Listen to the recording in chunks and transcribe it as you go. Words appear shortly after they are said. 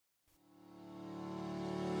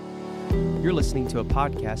You're listening to a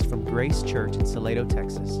podcast from Grace Church in Salado,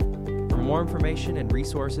 Texas. For more information and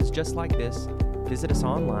resources just like this, visit us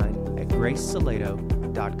online at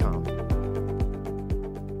gracesalado.com.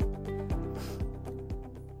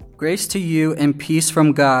 Grace to you and peace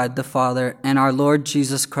from God the Father and our Lord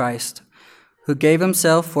Jesus Christ, who gave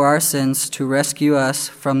himself for our sins to rescue us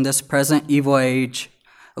from this present evil age,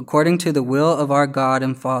 according to the will of our God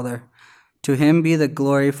and Father. To him be the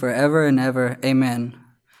glory forever and ever. Amen.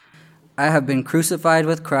 I have been crucified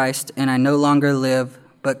with Christ, and I no longer live,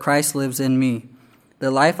 but Christ lives in me.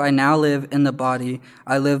 The life I now live in the body,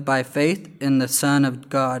 I live by faith in the Son of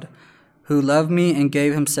God, who loved me and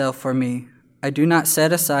gave himself for me. I do not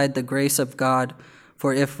set aside the grace of God,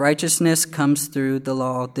 for if righteousness comes through the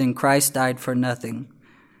law, then Christ died for nothing.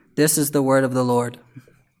 This is the word of the Lord.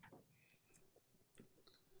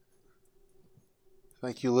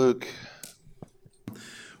 Thank you, Luke.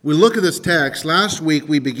 We look at this text. Last week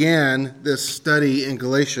we began this study in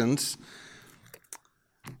Galatians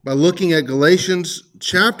by looking at Galatians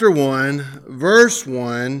chapter 1, verse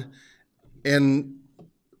 1, and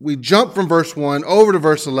we jump from verse 1 over to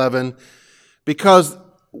verse 11 because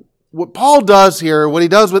what Paul does here, what he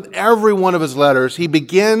does with every one of his letters, he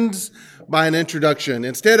begins by an introduction.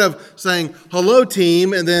 Instead of saying, hello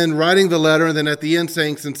team, and then writing the letter, and then at the end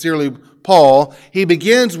saying, sincerely, Paul, he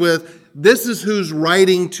begins with, this is who's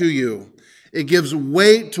writing to you. It gives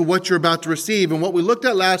weight to what you're about to receive. And what we looked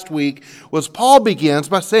at last week was Paul begins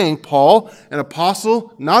by saying, Paul, an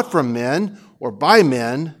apostle, not from men or by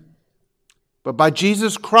men, but by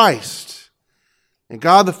Jesus Christ and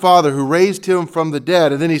God the Father who raised him from the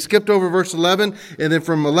dead. And then he skipped over verse 11. And then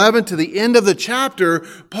from 11 to the end of the chapter,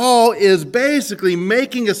 Paul is basically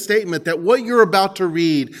making a statement that what you're about to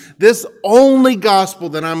read, this only gospel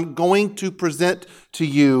that I'm going to present to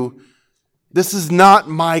you, this is not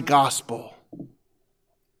my gospel.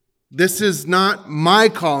 This is not my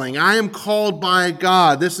calling. I am called by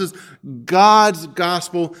God. This is God's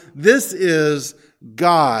gospel. This is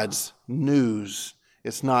God's news.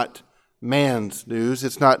 It's not man's news.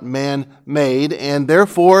 It's not man-made, and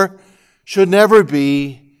therefore should never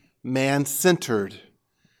be man-centered.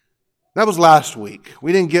 That was last week.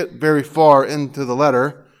 We didn't get very far into the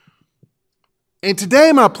letter. And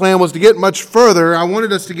today my plan was to get much further. I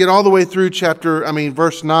wanted us to get all the way through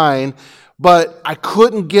verse 9, but I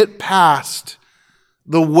couldn't get past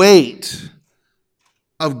the weight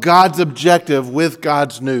of God's objective with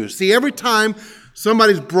God's news. See, every time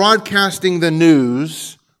somebody's broadcasting the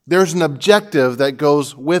news, there's an objective that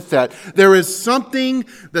goes with that. There is something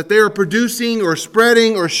that they are producing or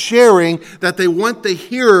spreading or sharing that they want the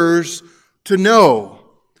hearers to know.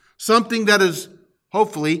 Something that is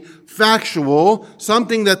hopefully factual,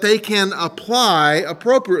 something that they can apply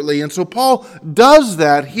appropriately. And so Paul does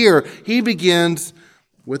that here. He begins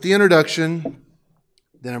with the introduction.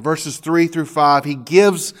 Then in verses 3 through 5, he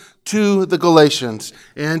gives to the Galatians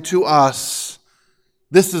and to us,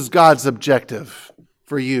 this is God's objective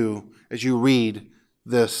for you as you read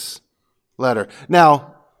this letter.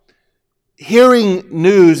 Now, hearing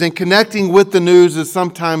news and connecting with the news is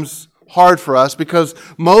sometimes hard for us because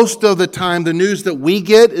most of the time the news that we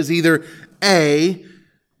get is either A,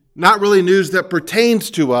 not really news that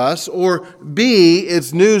pertains to us, or B,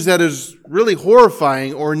 it's news that is really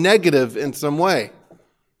horrifying or negative in some way.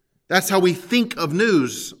 That's how we think of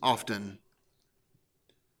news often.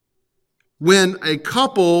 When a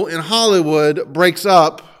couple in Hollywood breaks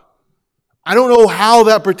up, I don't know how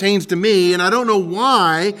that pertains to me, and I don't know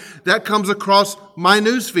why that comes across my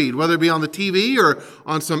newsfeed, whether it be on the TV or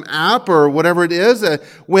on some app or whatever it is.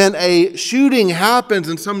 When a shooting happens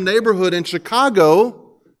in some neighborhood in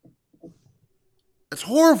Chicago, it's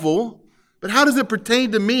horrible, but how does it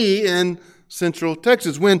pertain to me in Central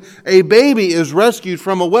Texas? When a baby is rescued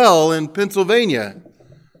from a well in Pennsylvania,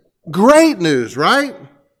 great news, right?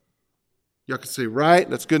 Y'all can say, right?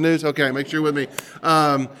 That's good news? Okay, make sure you're with me.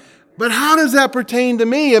 But how does that pertain to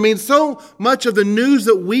me? I mean, so much of the news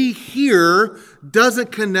that we hear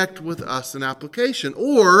doesn't connect with us in application.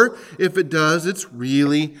 Or if it does, it's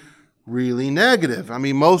really, really negative. I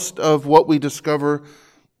mean, most of what we discover,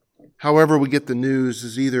 however we get the news,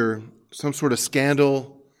 is either some sort of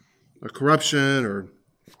scandal or corruption or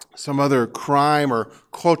some other crime or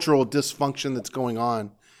cultural dysfunction that's going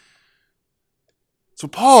on. So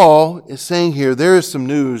Paul is saying here, there is some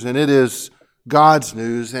news, and it is God's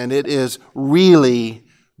news, and it is really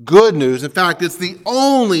good news. In fact, it's the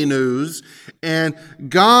only news, and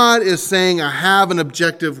God is saying, I have an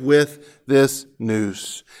objective with this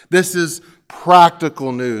news. This is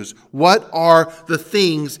practical news. What are the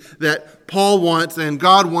things that Paul wants and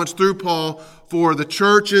God wants through Paul for the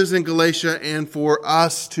churches in Galatia and for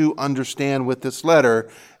us to understand with this letter.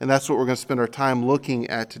 And that's what we're going to spend our time looking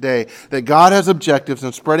at today. That God has objectives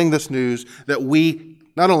in spreading this news that we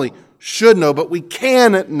not only should know, but we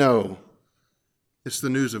can know. It's the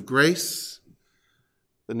news of grace,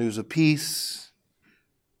 the news of peace,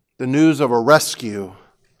 the news of a rescue,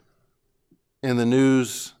 and the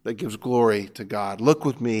news that gives glory to God. Look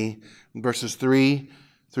with me in verses 3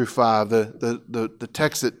 through 5, the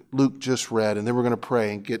text that Luke just read, and then we're going to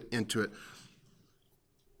pray and get into it.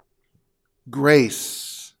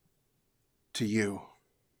 Grace to you.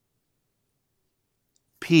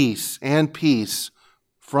 Peace and peace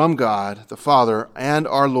from God the Father and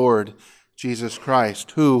our Lord Jesus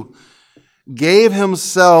Christ, who gave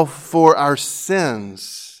himself for our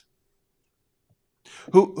sins,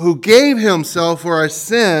 who gave himself for our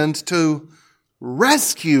sins to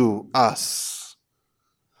rescue us.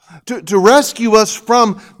 To rescue us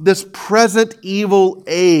from this present evil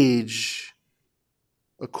age,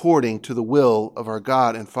 according to the will of our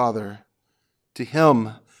God and Father. To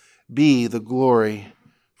him be the glory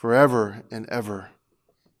forever and ever.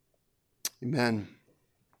 Amen.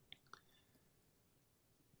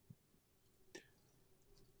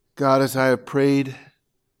 God, as I have prayed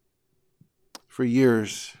for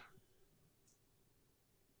years,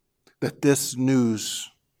 that this news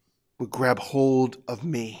would grab hold of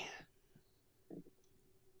me.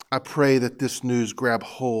 I pray that this news grab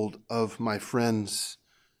hold of my friends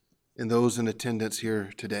and those in attendance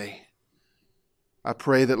here today. I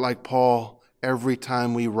pray that, like Paul, every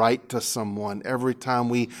time we write to someone, every time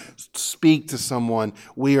we speak to someone,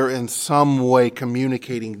 we are in some way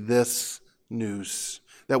communicating this news,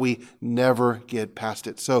 that we never get past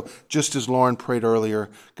it. So just as Lauren prayed earlier,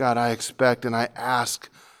 God, I expect and I ask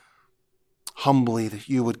humbly that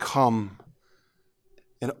you would come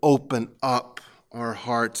and open up our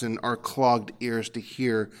hearts and our clogged ears to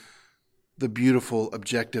hear the beautiful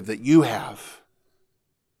objective that you have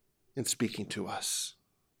in speaking to us.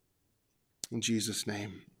 In Jesus'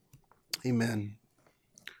 name, amen.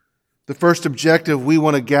 The first objective we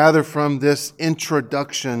want to gather from this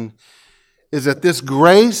introduction is that this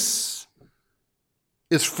grace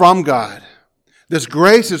is from God. This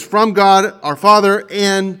grace is from God, our Father,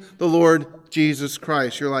 and the Lord Jesus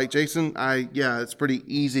Christ. You're like, Jason, it's pretty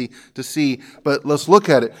easy to see, but let's look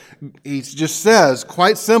at it. He just says,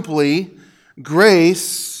 quite simply,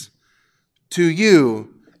 grace to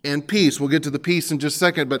you and peace. We'll get to the peace in just a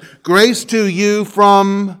second, but grace to you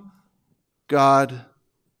from God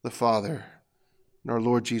the Father and our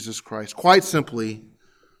Lord Jesus Christ. Quite simply,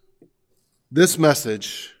 this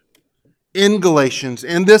message in Galatians,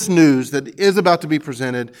 and this news that is about to be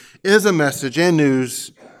presented, is a message and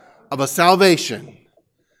news of a salvation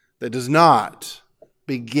that does not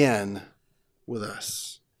begin with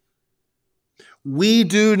us. We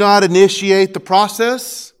do not initiate the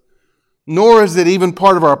process, nor is it even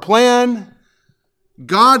part of our plan.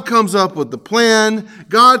 God comes up with the plan.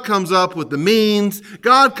 God comes up with the means.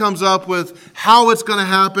 God comes up with how it's going to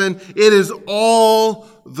happen. It is all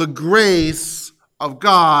the grace of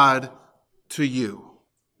God to you.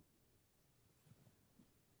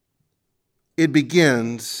 It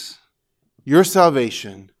begins, your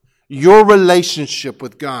salvation, your relationship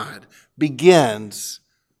with God begins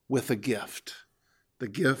with a gift, the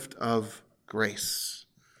gift of grace.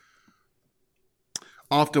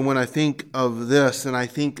 Often when I think of this and I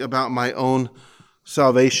think about my own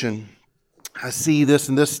salvation, I see this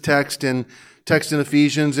in this text in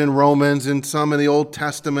Ephesians, in Romans, and some in the Old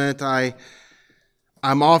Testament.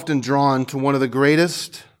 I'm often drawn to one of the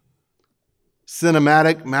greatest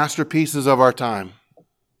cinematic masterpieces of our time.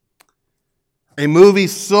 A movie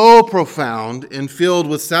so profound and filled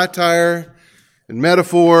with satire and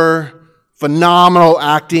metaphor, phenomenal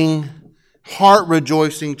acting,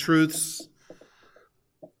 heart-rejoicing truths.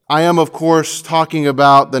 I am, of course, talking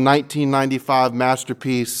about the 1995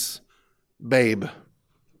 masterpiece, Babe.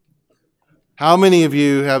 How many of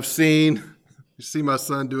you have seen, you see my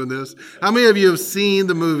son doing this, how many of you have seen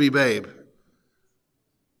the movie Babe?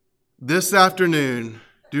 This afternoon,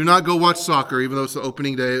 do not go watch soccer, even though it's the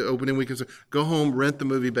opening weekend. Go home, rent the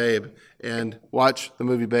movie Babe, and watch the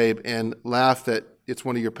movie Babe, and laugh that it's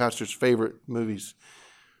one of your pastor's favorite movies.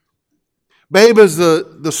 Babe is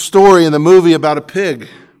the story in the movie about a pig.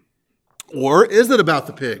 Or is it about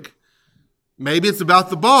the pig? Maybe it's about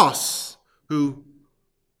the boss who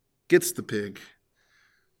gets the pig.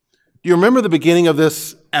 Do you remember the beginning of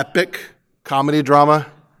this epic comedy drama?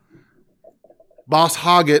 Boss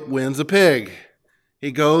Hoggett wins a pig.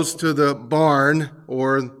 He goes to the barn,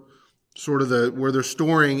 or sort of where they're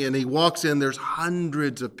storing, and he walks in. There's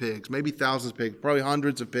hundreds of pigs, maybe thousands of pigs, probably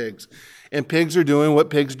hundreds of pigs. And pigs are doing what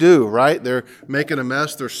pigs do, right? They're making a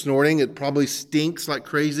mess. They're snorting. It probably stinks like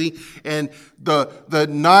crazy. And the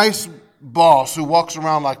nice boss who walks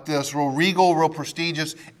around like this, real regal, real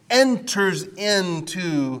prestigious, enters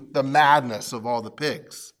into the madness of all the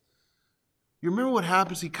pigs. You remember what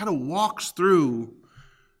happens? He kind of walks through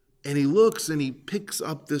and he looks and he picks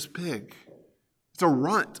up this pig. It's a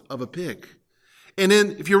runt of a pig. And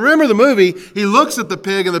then, if you remember the movie, he looks at the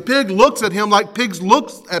pig and the pig looks at him like pigs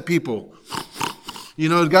look at people. You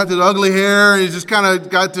know, he's got this ugly hair and he's just kind of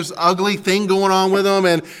got this ugly thing going on with him.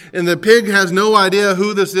 And the pig has no idea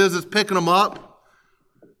who this is that's picking him up.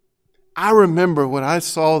 I remember when I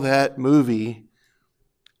saw that movie,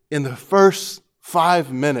 in the first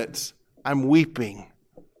 5 minutes, I'm weeping.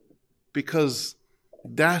 Because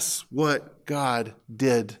that's what God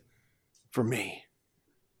did for me.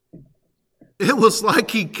 It was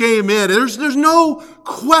like he came in. There's no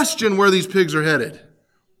question where these pigs are headed.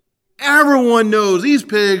 Everyone knows these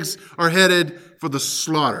pigs are headed for the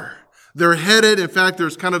slaughter. They're headed, in fact,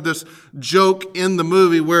 there's kind of this joke in the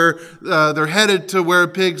movie where they're headed to where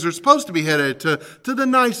pigs are supposed to be headed, to the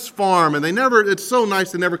nice farm. And it's so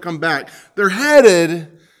nice they never come back. They're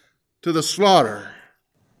headed to the slaughter.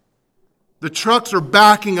 The trucks are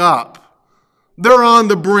backing up. They're on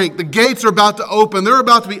the brink. The gates are about to open. They're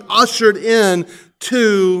about to be ushered in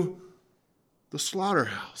to the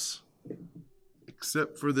slaughterhouse.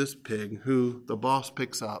 Except for this pig who the boss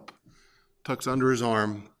picks up, tucks under his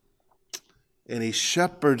arm, and he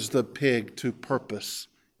shepherds the pig to purpose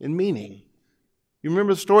and meaning. You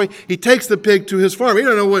remember the story? He takes the pig to his farm.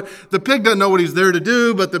 The pig doesn't know what he's there to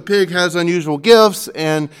do, but the pig has unusual gifts.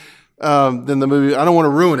 And then the movie, I don't want to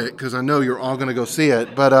ruin it because I know you're all going to go see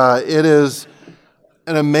it, but it is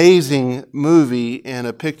an amazing movie and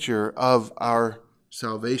a picture of our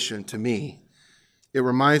salvation to me. It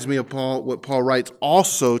reminds me of what Paul writes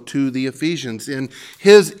also to the Ephesians in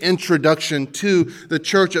his introduction to the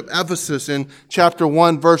church of Ephesus in chapter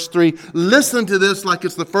 1, verse 3. Listen to this like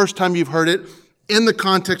it's the first time you've heard it in the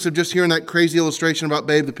context of just hearing that crazy illustration about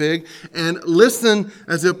Babe the pig. And listen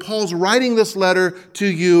as if Paul's writing this letter to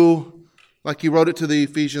you like he wrote it to the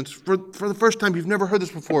Ephesians. For the first time, you've never heard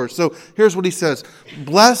this before. So here's what he says.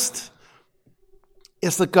 Blessed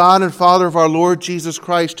is the God and Father of our Lord Jesus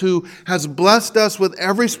Christ, who has blessed us with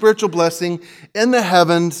every spiritual blessing in the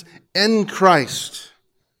heavens in Christ.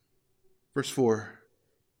 Verse 4.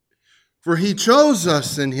 For he chose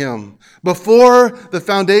us in him before the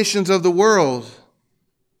foundations of the world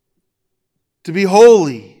to be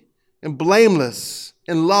holy and blameless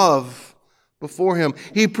in love before him.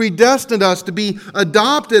 He predestined us to be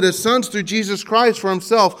adopted as sons through Jesus Christ for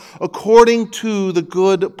himself, according to the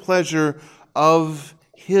good pleasure of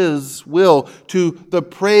his will, to the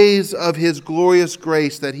praise of his glorious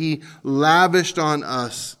grace that he lavished on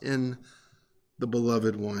us in the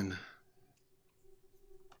beloved one.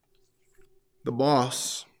 The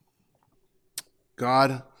boss,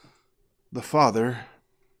 God the Father,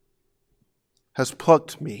 has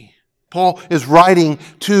plucked me. Paul is writing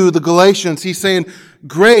to the Galatians. He's saying,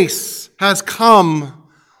 grace has come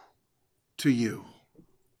to you.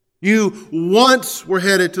 You once were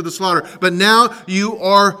headed to the slaughter, but now you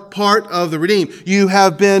are part of the redeemed. You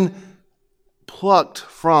have been plucked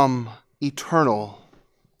from eternal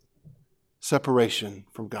separation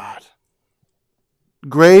from God.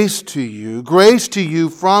 Grace to you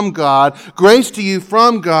from God, grace to you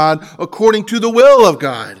from God according to the will of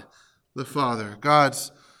God, the Father.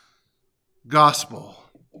 God's gospel.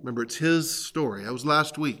 Remember, it's his story. That was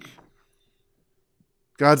last week.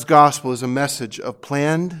 God's gospel is a message of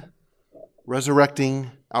planned,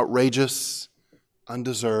 resurrecting, outrageous,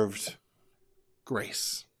 undeserved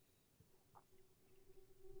grace.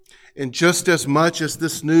 And just as much as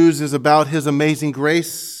this news is about his amazing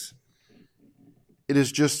grace, it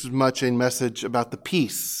is just as much a message about the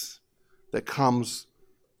peace that comes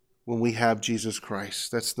when we have Jesus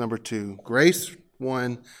Christ. That's number 2. Grace,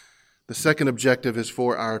 1. The second objective is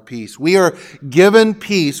for our peace. We are given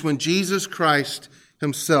peace when Jesus Christ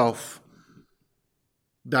himself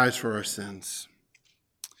dies for our sins.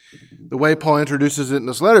 The way Paul introduces it in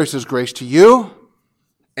this letter, he says, grace to you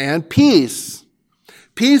and peace.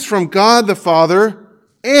 Peace from God the Father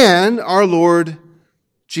and our Lord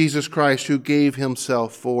Jesus Christ, who gave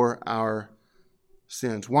himself for our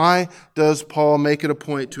sins. Why does Paul make it a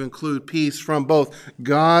point to include peace from both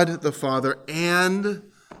God the Father and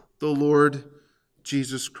the Lord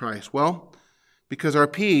Jesus Christ? Well, because our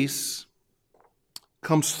peace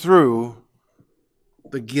comes through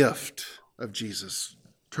the gift of Jesus.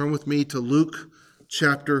 Turn with me to Luke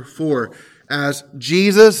chapter 4. As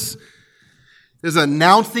Jesus is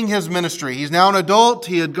announcing his ministry. He's now an adult.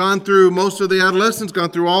 He had gone through most of the adolescence, gone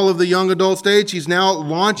through all of the young adult stage. He's now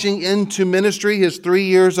launching into ministry, his 3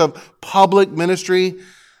 years of public ministry.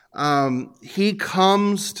 He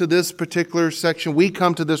comes to this particular section. We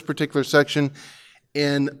come to this particular section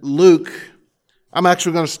in Luke. I'm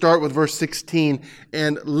actually going to start with verse 16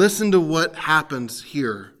 and listen to what happens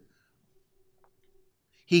here.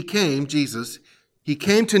 Jesus, he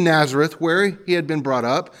came to Nazareth where he had been brought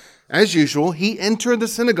up. As usual, he entered the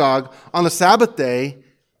synagogue on the Sabbath day,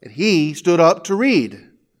 and he stood up to read.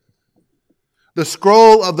 The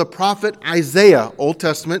scroll of the prophet Isaiah, Old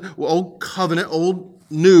Testament, Old Covenant, Old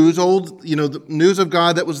News, the news of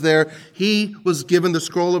God that was there. He was given the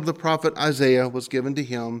scroll of the prophet Isaiah, was given to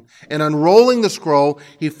him. And unrolling the scroll,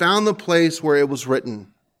 he found the place where it was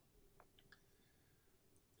written.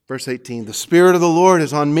 Verse 18, the Spirit of the Lord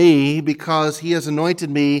is on me because he has anointed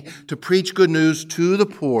me to preach good news to the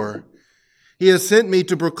poor. He has sent me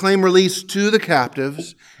to proclaim release to the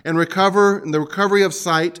captives and the recovery of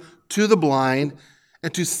sight to the blind,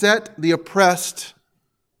 and to set the oppressed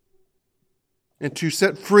and to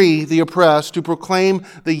set free the oppressed, to proclaim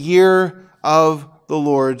the year of the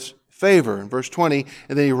Lord's favor. In verse 20,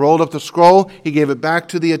 and then he rolled up the scroll, he gave it back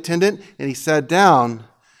to the attendant, and he sat down.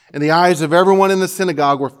 And the eyes of everyone in the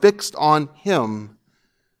synagogue were fixed on him.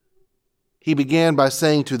 He began by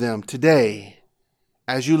saying to them, today,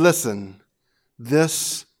 as you listen,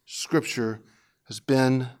 this scripture has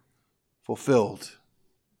been fulfilled.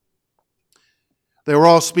 They were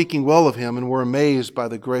all speaking well of him and were amazed by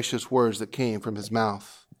the gracious words that came from his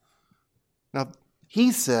mouth. Now,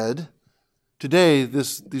 he said, today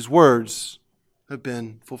these words have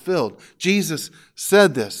been fulfilled. Jesus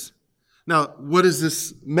said this. Now, what is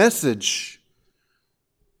this message?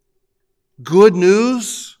 Good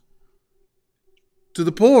news to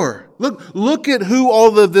the poor. Look at who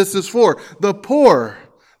all of this is for. The poor,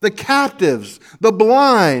 the captives, the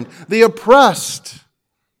blind, the oppressed.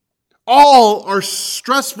 All are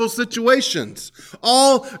stressful situations,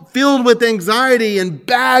 all filled with anxiety and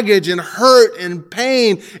baggage and hurt and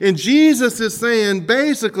pain. And Jesus is saying,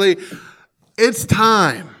 basically, it's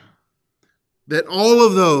time that all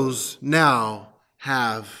of those now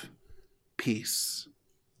have peace.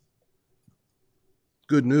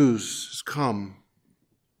 Good news has come.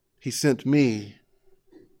 He sent me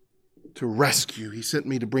to rescue. He sent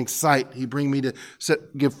me to bring sight. He bring me to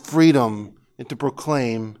give freedom and to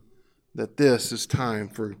proclaim that this is time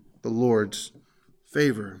for the Lord's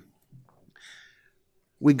favor.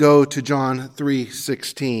 We go to John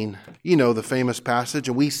 3:16. You know the famous passage,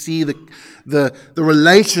 and we see the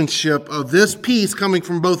relationship of this peace coming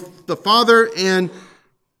from both the Father and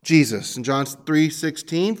Jesus. In John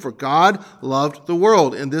 3:16, for God loved the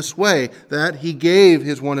world in this way, that he gave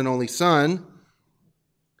his one and only Son,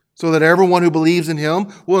 so that everyone who believes in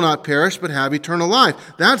him will not perish but have eternal life.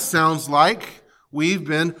 That sounds like we've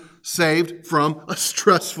been saved from a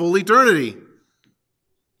stressful eternity.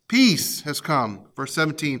 Peace has come. Verse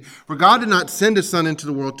 17, for God did not send his Son into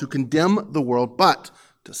the world to condemn the world, but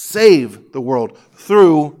to save the world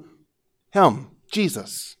through him,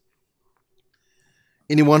 Jesus.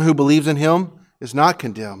 Anyone who believes in him is not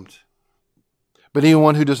condemned. But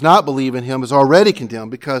anyone who does not believe in him is already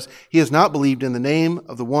condemned because he has not believed in the name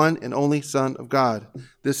of the one and only Son of God.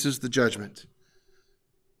 This is the judgment.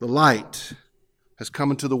 The light has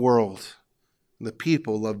come into the world, and the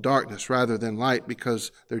people love darkness rather than light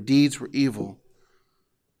because their deeds were evil.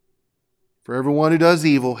 For everyone who does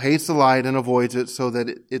evil hates the light and avoids it so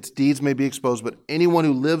that its deeds may be exposed. But anyone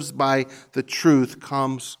who lives by the truth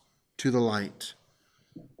comes to the light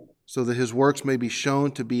so that his works may be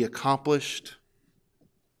shown to be accomplished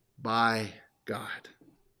by God.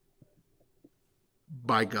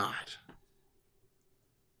 By God.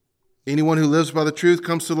 Anyone who lives by the truth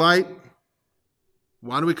comes to light.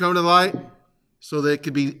 Why do we come to the light? So that it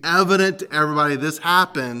could be evident to everybody this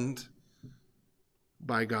happened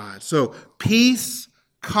by God. So peace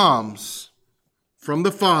comes from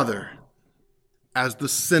the Father as the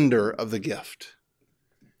sender of the gift.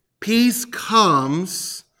 Peace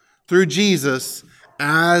comes through Jesus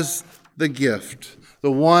as the gift.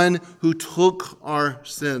 The one who took our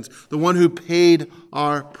sins. The one who paid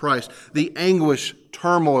our price. The anguish,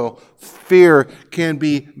 turmoil, fear can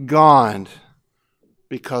be gone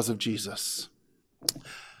because of Jesus.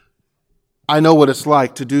 I know what it's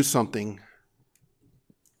like to do something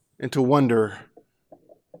and to wonder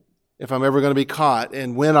if I'm ever going to be caught.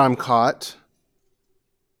 And when I'm caught,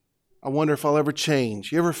 I wonder if I'll ever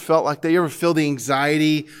change. You ever felt like that? You ever feel the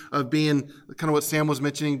anxiety of being kind of what Sam was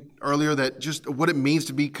mentioning earlier, that just what it means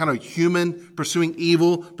to be kind of human, pursuing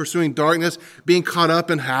evil, pursuing darkness, being caught up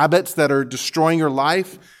in habits that are destroying your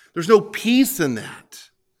life? There's no peace in that.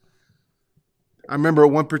 I remember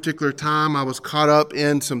at one particular time I was caught up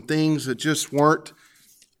in some things that just weren't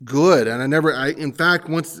good. And in fact,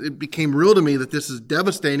 once it became real to me that this is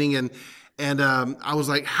devastating, and I was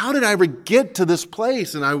like, how did I ever get to this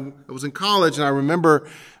place? And I was in college, and I remember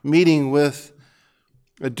meeting with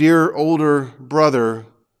a dear older brother,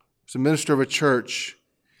 who's a minister of a church,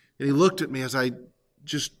 and he looked at me as I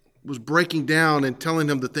just was breaking down and telling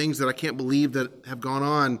him the things that I can't believe that have gone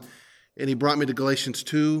on. And he brought me to Galatians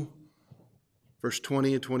 2, verse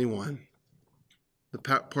 20 and 21, the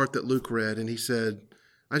part that Luke read. And he said,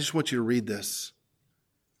 I just want you to read this.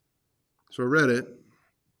 So I read it.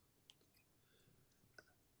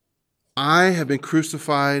 I have been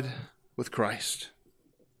crucified with Christ.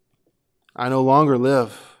 I no longer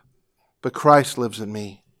live, but Christ lives in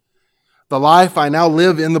me. The life I now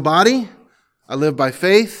live in the body, I live by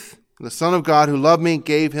faith in the Son of God who loved me and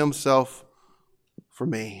gave himself for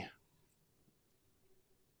me.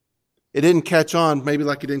 It didn't catch on, maybe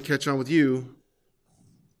like it didn't catch on with you.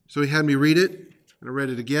 So he had me read it, and I read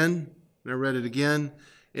it again, and I read it again,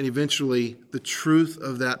 and eventually the truth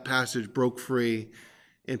of that passage broke free,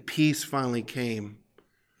 and peace finally came.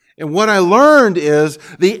 And what I learned is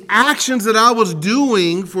the actions that I was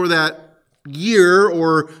doing for that year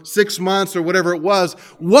or 6 months or whatever it was,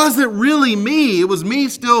 wasn't really me. It was me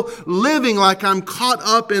still living like I'm caught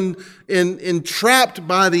up and trapped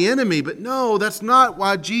by the enemy. But no, that's not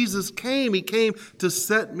why Jesus came. He came to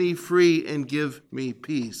set me free and give me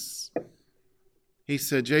peace. He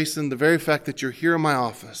said, Jason, the very fact that you're here in my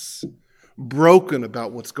office, broken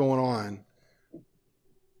about what's going on,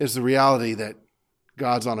 is the reality that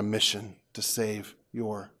God's on a mission to save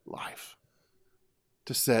your life,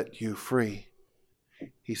 to set you free.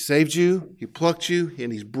 He saved you, He plucked you,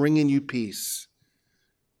 and He's bringing you peace.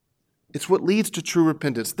 It's what leads to true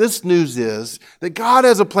repentance. This news is that God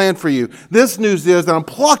has a plan for you. This news is that I'm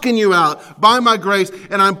plucking you out by my grace,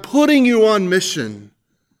 and I'm putting you on mission.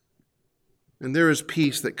 And there is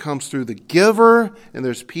peace that comes through the giver, and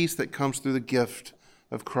there's peace that comes through the gift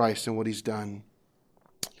of Christ and what He's done.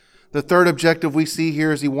 The third objective we see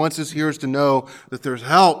here is He wants us here to know that there's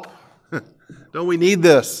help. Don't we need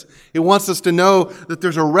this? He wants us to know that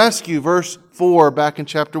there's a rescue. Verse 4 back in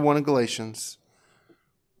chapter 1 of Galatians.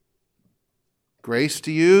 Grace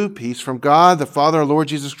to you, peace from God, the Father, our Lord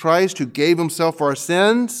Jesus Christ, who gave Himself for our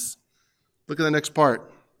sins. Look at the next part.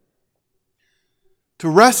 To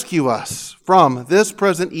rescue us from this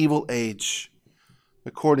present evil age,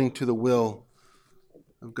 according to the will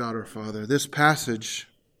of God our Father. This passage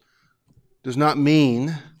does not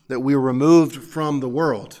mean that we are removed from the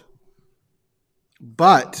world,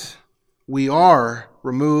 but we are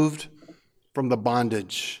removed from the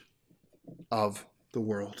bondage of the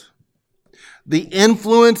world. The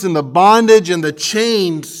influence and the bondage and the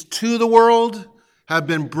chains to the world have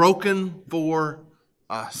been broken for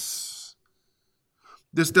us.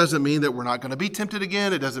 This doesn't mean that we're not going to be tempted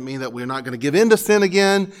again. It doesn't mean that we're not going to give in to sin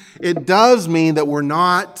again. It does mean that we're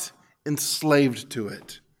not enslaved to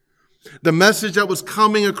it. The message that was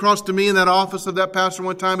coming across to me in that office of that pastor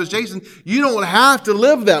one time is, Jason, you don't have to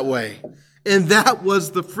live that way. And that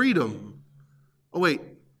was the freedom. Oh, wait,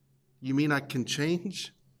 you mean I can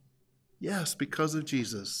change? Yes, because of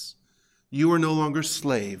Jesus. You are no longer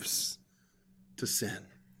slaves to sin.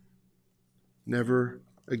 Never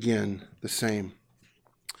again the same.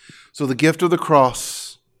 So the gift of the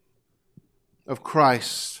cross of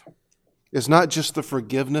Christ is not just the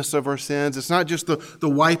forgiveness of our sins. It's not just the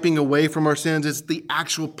wiping away from our sins. It's the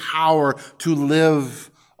actual power to live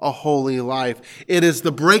a holy life. It is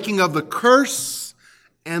the breaking of the curse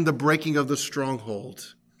and the breaking of the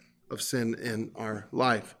stronghold of sin in our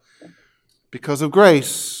life. Because of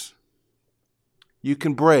grace, you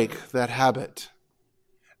can break that habit.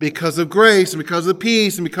 Because of grace and because of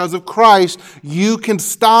peace and because of Christ, you can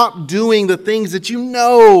stop doing the things that you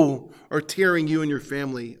know are tearing you and your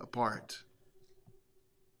family apart.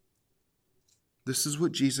 This is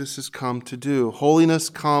what Jesus has come to do. Holiness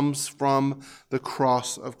comes from the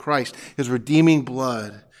cross of Christ, His redeeming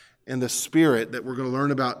blood and the Spirit that we're going to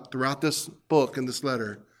learn about throughout this book and this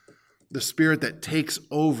letter. The Spirit that takes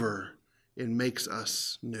over and makes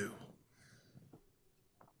us new.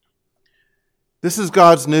 This is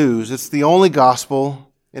God's news. It's the only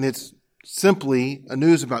gospel, and it's simply a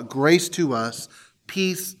news about grace to us,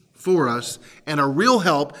 peace for us, and a real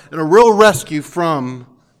help and a real rescue from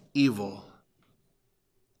evil.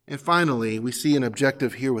 And finally, we see an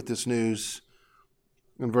objective here with this news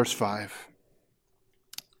in verse 5.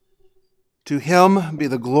 To him be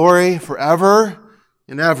the glory forever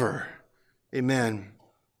and ever. Amen.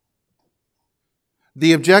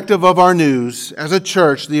 The objective of our news as a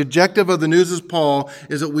church, the objective of the news as Paul,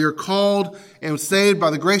 is that we are called and saved by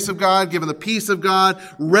the grace of God, given the peace of God,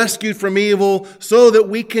 rescued from evil, so that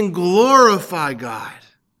we can glorify God.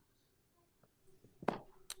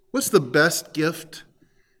 What's the best gift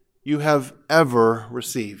you have ever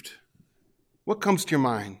received? What comes to your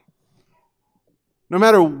mind? No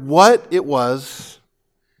matter what it was,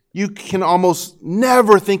 you can almost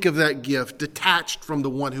never think of that gift detached from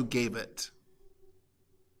the one who gave it.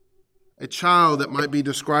 A child that might be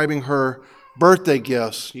describing her birthday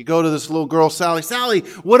gifts. You go to this little girl, Sally. Sally,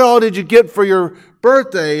 what all did you get for your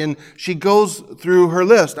birthday? And she goes through her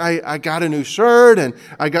list. I got a new shirt, and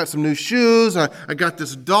I got some new shoes. I got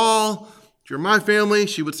this doll. If you're my family,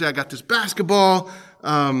 she would say, I got this basketball.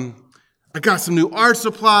 I got some new art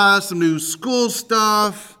supplies, some new school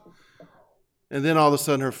stuff. And then all of a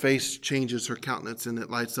sudden her face changes, her countenance, and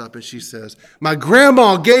it lights up, and she says, my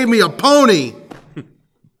grandma gave me a pony.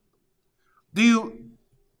 Do you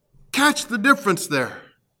catch the difference there?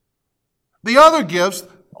 The other gifts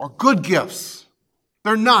are good gifts.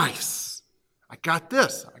 They're nice. I got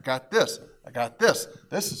this. I got this. I got this.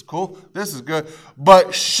 This is cool. This is good.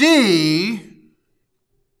 But she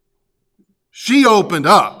opened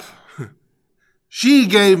up. She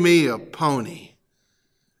gave me a pony.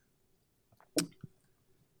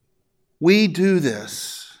 We do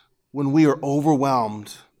this when we are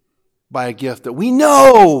overwhelmed by a gift that we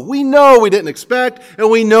know we didn't expect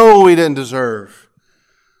and we know we didn't deserve.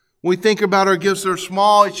 When we think about our gifts that are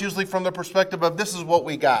small, it's usually from the perspective of this is what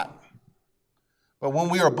we got. But when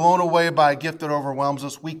we are blown away by a gift that overwhelms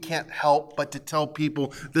us, we can't help but to tell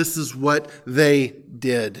people this is what they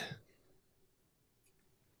did.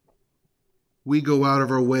 We go out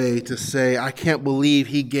of our way to say, I can't believe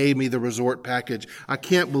he gave me the resort package. I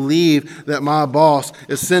can't believe that my boss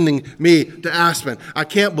is sending me to Aspen. I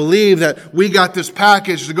can't believe that we got this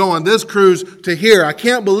package to go on this cruise to here. I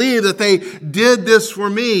can't believe that they did this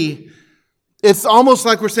for me. It's almost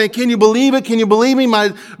like we're saying, can you believe it? Can you believe me?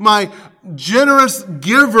 My generous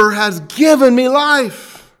giver has given me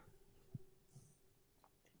life.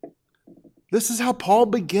 This is how Paul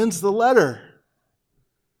begins the letter.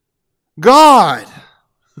 God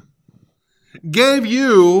gave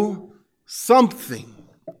you something.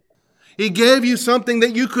 He gave you something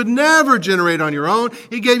that you could never generate on your own.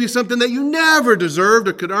 He gave you something that you never deserved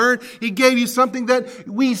or could earn. He gave you something that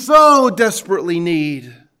we so desperately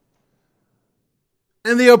need.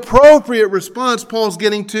 And the appropriate response Paul's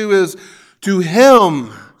getting to is, to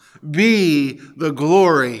him be the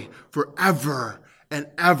glory forever and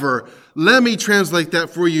ever. Let me translate that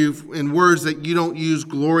for you in words that you don't use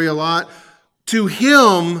glory a lot. To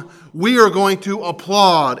him, we are going to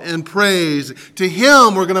applaud and praise. To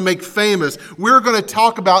him, we're going to make famous. We're going to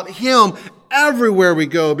talk about him everywhere we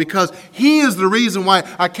go because he is the reason why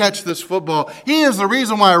I catch this football. He is the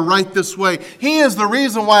reason why I write this way. He is the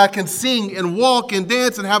reason why I can sing and walk and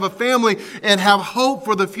dance and have a family and have hope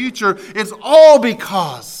for the future. It's all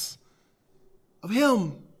because of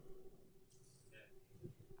him.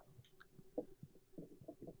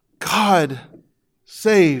 God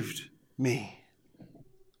saved me.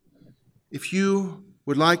 If you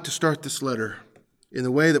would like to start this letter in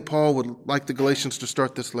the way that Paul would like the Galatians to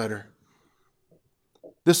start this letter,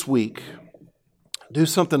 this week, do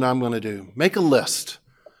something I'm going to do. Make a list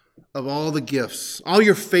of all the gifts, all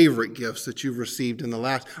your favorite gifts that you've received in the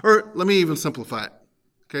last, or let me even simplify it,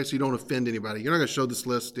 okay, so you don't offend anybody. You're not going to show this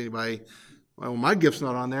list to anybody. Well, my gift's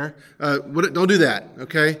not on there. Don't do that,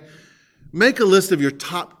 okay? Make a list of your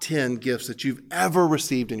top 10 gifts that you've ever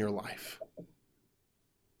received in your life.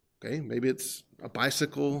 Okay, maybe it's a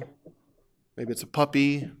bicycle, maybe it's a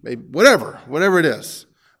puppy, maybe whatever it is.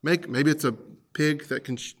 Maybe it's a pig that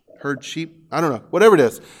can herd sheep. I don't know, whatever it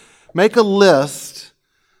is. Make a list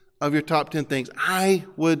of your top 10 things. I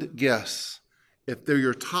would guess if they're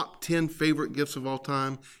your top 10 favorite gifts of all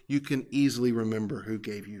time, you can easily remember who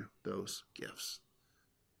gave you those gifts.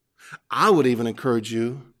 I would even encourage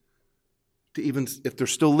you to, even if they're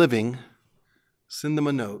still living, send them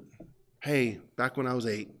a note. Hey, back when I was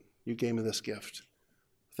 8, you gave me this gift.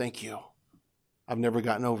 Thank you. I've never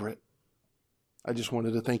gotten over it. I just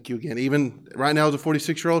wanted to thank you again. Even right now as a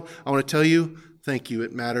 46-year-old, I want to tell you, thank you.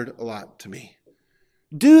 It mattered a lot to me.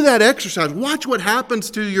 Do that exercise. Watch what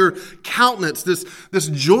happens to your countenance. This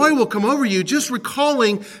joy will come over you just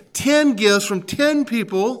recalling 10 gifts from 10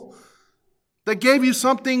 people that gave you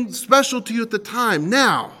something special to you at the time.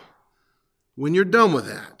 Now, when you're done with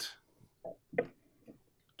that,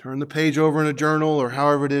 turn the page over in a journal or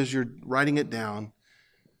however it is you're writing it down,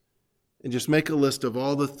 and just make a list of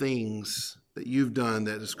all the things that you've done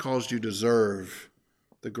that has caused you to deserve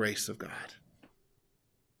the grace of God.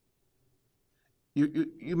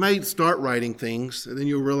 You may start writing things, and then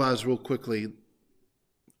you'll realize real quickly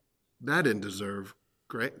that didn't deserve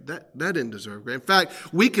grace. That didn't deserve grace. In fact,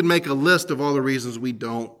 we can make a list of all the reasons we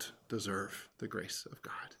don't deserve the grace of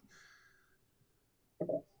God.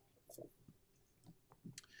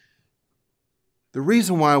 The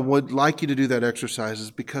reason why I would like you to do that exercise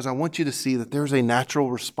is because I want you to see that there's a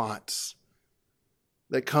natural response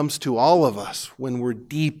that comes to all of us when we're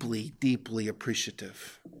deeply, deeply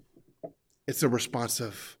appreciative. It's a response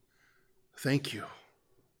of, thank you.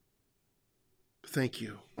 Thank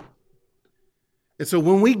you. And so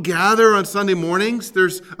when we gather on Sunday mornings,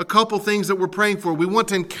 there's a couple things that we're praying for. We want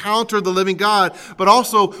to encounter the living God, but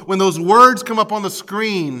also when those words come up on the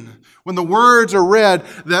screen, when the words are read,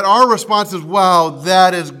 that our response is, wow,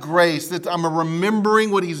 that is grace. I'm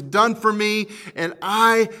remembering what He's done for me, and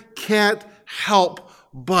I can't help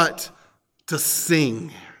but to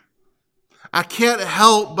sing. I can't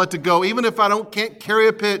help but to go, even if I can't carry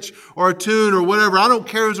a pitch or a tune or whatever, I don't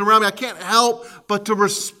care who's around me, I can't help but to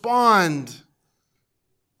respond.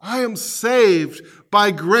 I am saved by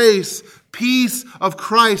grace. Peace of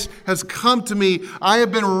Christ has come to me. I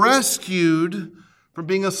have been rescued from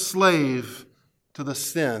being a slave to the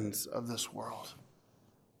sins of this world.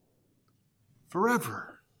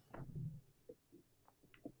 Forever.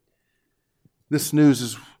 This news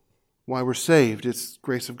is why we're saved. It's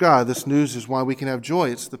grace of God. This news is why we can have joy.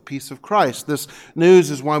 It's the peace of Christ. This news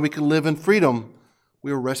is why we can live in freedom.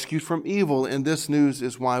 We are rescued from evil, and this news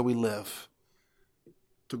is why we live,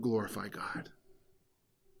 to glorify God.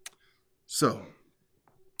 So,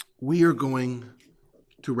 we are going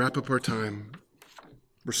to wrap up our time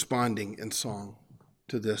responding in song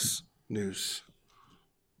to this news.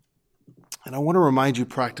 And I want to remind you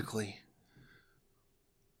practically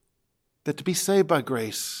that to be saved by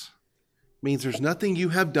grace means there's nothing you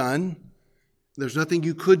have done, there's nothing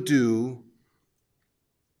you could do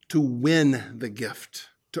to win the gift,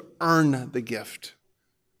 to earn the gift.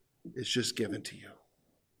 It's just given to you.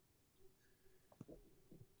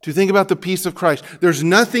 To think about the peace of Christ. There's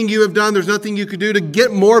nothing you have done, there's nothing you could do to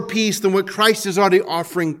get more peace than what Christ is already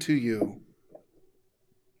offering to you.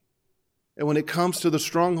 And when it comes to the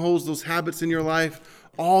strongholds, those habits in your life,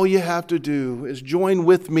 all you have to do is join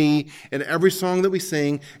with me in every song that we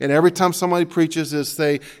sing, and every time somebody preaches is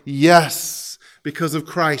say, yes, because of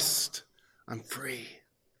Christ, I'm free.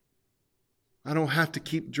 I don't have to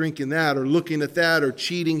keep drinking that or looking at that or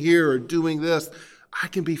cheating here or doing this. I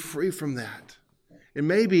can be free from that. And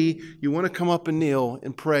maybe you want to come up and kneel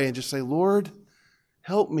and pray and just say, Lord,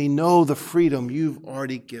 help me know the freedom you've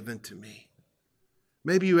already given to me.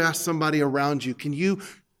 Maybe you ask somebody around you, can you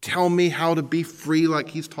tell me how to be free like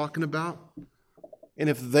he's talking about? And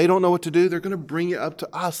if they don't know what to do, they're going to bring you up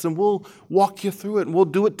to us and we'll walk you through it and we'll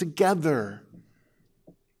do it together.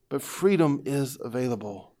 But freedom is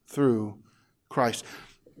available through Christ.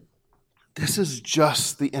 This is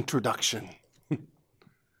just the introduction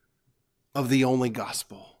of the only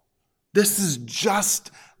gospel. This is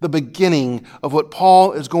just the beginning of what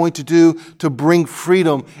Paul is going to do to bring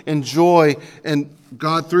freedom and joy, and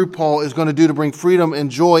God through Paul is going to do to bring freedom and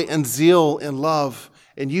joy and zeal and love.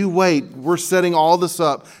 And you wait, we're setting all this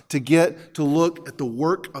up to get to look at the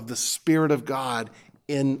work of the Spirit of God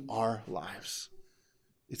in our lives.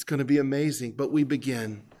 It's going to be amazing, but we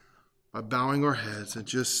begin by bowing our heads and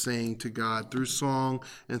just saying to God through song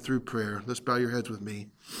and through prayer. Let's bow your heads with me.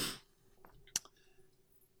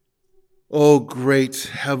 Oh, great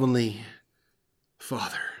Heavenly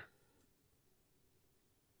Father,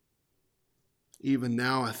 even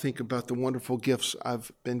now I think about the wonderful gifts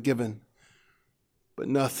I've been given, but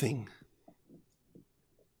nothing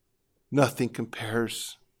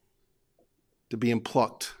compares to being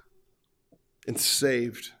plucked and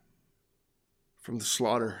saved from the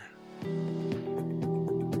slaughter.